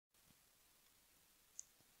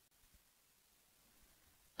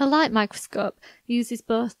A light microscope uses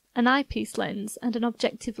both an eyepiece lens and an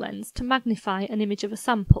objective lens to magnify an image of a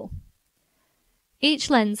sample. Each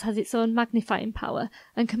lens has its own magnifying power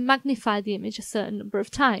and can magnify the image a certain number of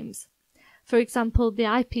times. For example, the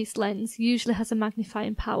eyepiece lens usually has a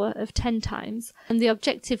magnifying power of 10 times, and the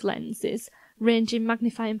objective lenses range in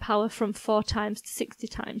magnifying power from 4 times to 60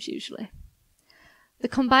 times usually. The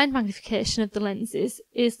combined magnification of the lenses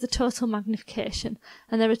is the total magnification,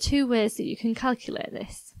 and there are two ways that you can calculate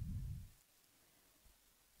this.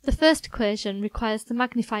 The first equation requires the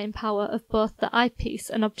magnifying power of both the eyepiece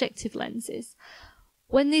and objective lenses.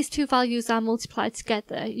 When these two values are multiplied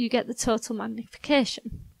together, you get the total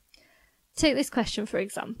magnification. Take this question for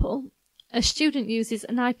example. A student uses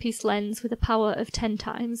an eyepiece lens with a power of 10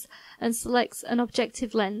 times and selects an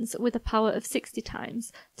objective lens with a power of 60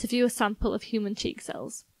 times to view a sample of human cheek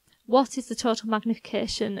cells. What is the total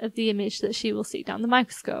magnification of the image that she will see down the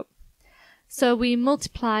microscope? So we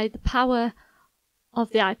multiply the power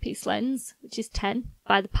of the eyepiece lens, which is 10,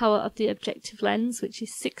 by the power of the objective lens, which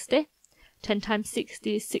is 60. 10 times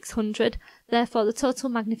 60 is 600, therefore the total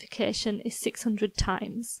magnification is 600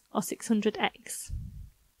 times, or 600x.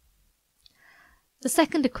 The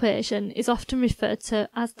second equation is often referred to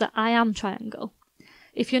as the Ayam Triangle.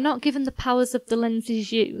 If you're not given the powers of the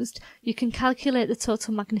lenses used, you can calculate the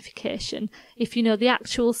total magnification if you know the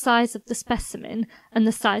actual size of the specimen and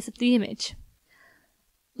the size of the image.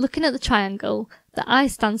 Looking at the triangle, the I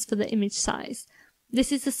stands for the image size.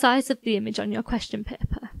 This is the size of the image on your question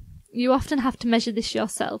paper. You often have to measure this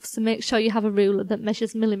yourself, so make sure you have a ruler that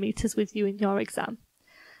measures millimetres with you in your exam.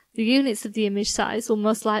 The units of the image size will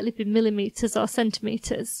most likely be millimetres or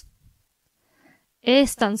centimetres. A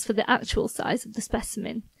stands for the actual size of the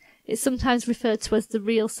specimen. It's sometimes referred to as the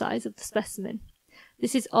real size of the specimen.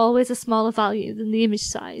 This is always a smaller value than the image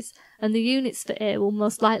size, and the units for A will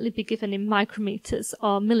most likely be given in micrometres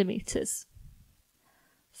or millimetres.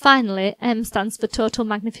 Finally, M stands for total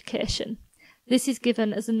magnification. This is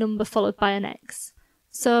given as a number followed by an X.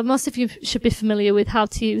 So most of you should be familiar with how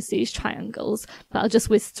to use these triangles, but I'll just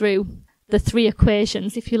whiz through the three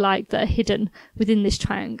equations, if you like, that are hidden within this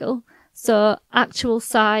triangle. So actual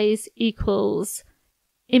size equals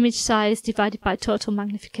image size divided by total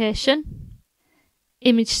magnification.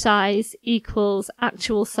 Image size equals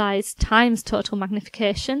actual size times total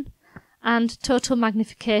magnification. And total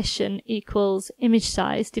magnification equals image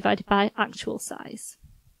size divided by actual size.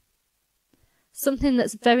 Something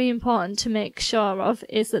that's very important to make sure of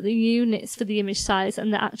is that the units for the image size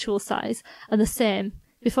and the actual size are the same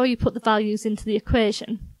before you put the values into the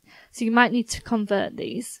equation, so you might need to convert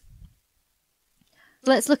these.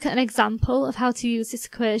 Let's look at an example of how to use this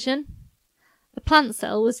equation. A plant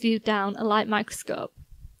cell was viewed down a light microscope.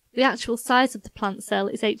 The actual size of the plant cell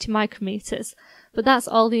is 80 micrometres, but that's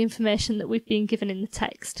all the information that we've been given in the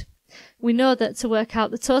text. We know that to work out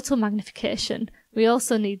the total magnification, we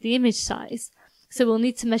also need the image size, so we'll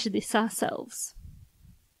need to measure this ourselves.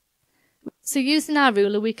 So using our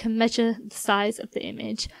ruler we can measure the size of the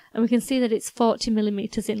image, and we can see that it's 40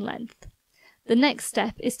 millimetres in length. The next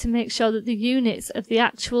step is to make sure that the units of the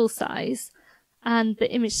actual size and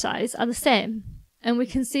the image size are the same, and we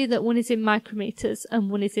can see that one is in micrometres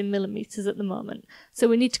and one is in millimetres at the moment, so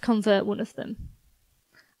we need to convert one of them.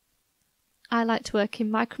 I like to work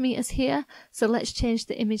in micrometres here, so let's change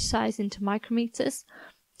the image size into micrometres.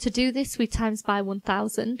 To do this we times by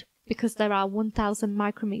 1000, because there are 1000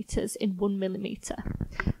 micrometres in 1 millimetre.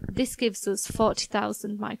 This gives us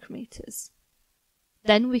 40,000 micrometres.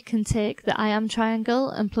 Then we can take the Ayam triangle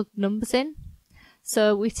and plug numbers in.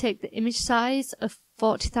 So we take the image size of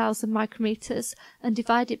 40,000 micrometres and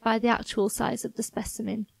divide it by the actual size of the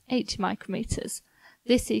specimen, 80 micrometres.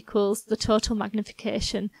 This equals the total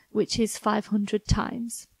magnification, which is 500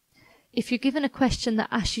 times. If you're given a question that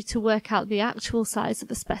asks you to work out the actual size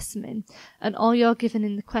of a specimen, and all you're given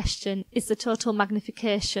in the question is the total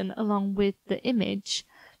magnification along with the image,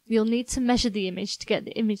 you'll need to measure the image to get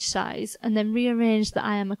the image size and then rearrange the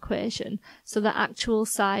Ayam equation so that actual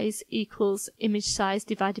size equals image size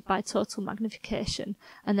divided by total magnification,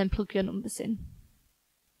 and then plug your numbers in.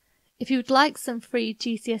 If you would like some free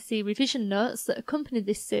GCSE revision notes that accompany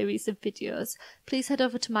this series of videos, please head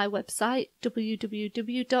over to my website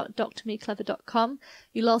www.drmeclever.com.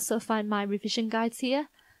 You'll also find my revision guides here.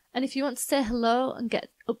 And if you want to say hello and get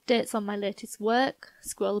updates on my latest work,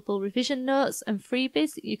 scrollable revision notes and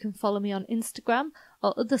freebies, you can follow me on Instagram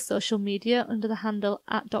or other social media under the handle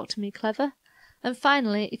 @drmeclever. And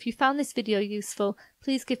finally, if you found this video useful,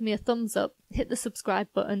 please give me a thumbs up, hit the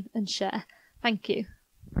subscribe button and share. Thank you.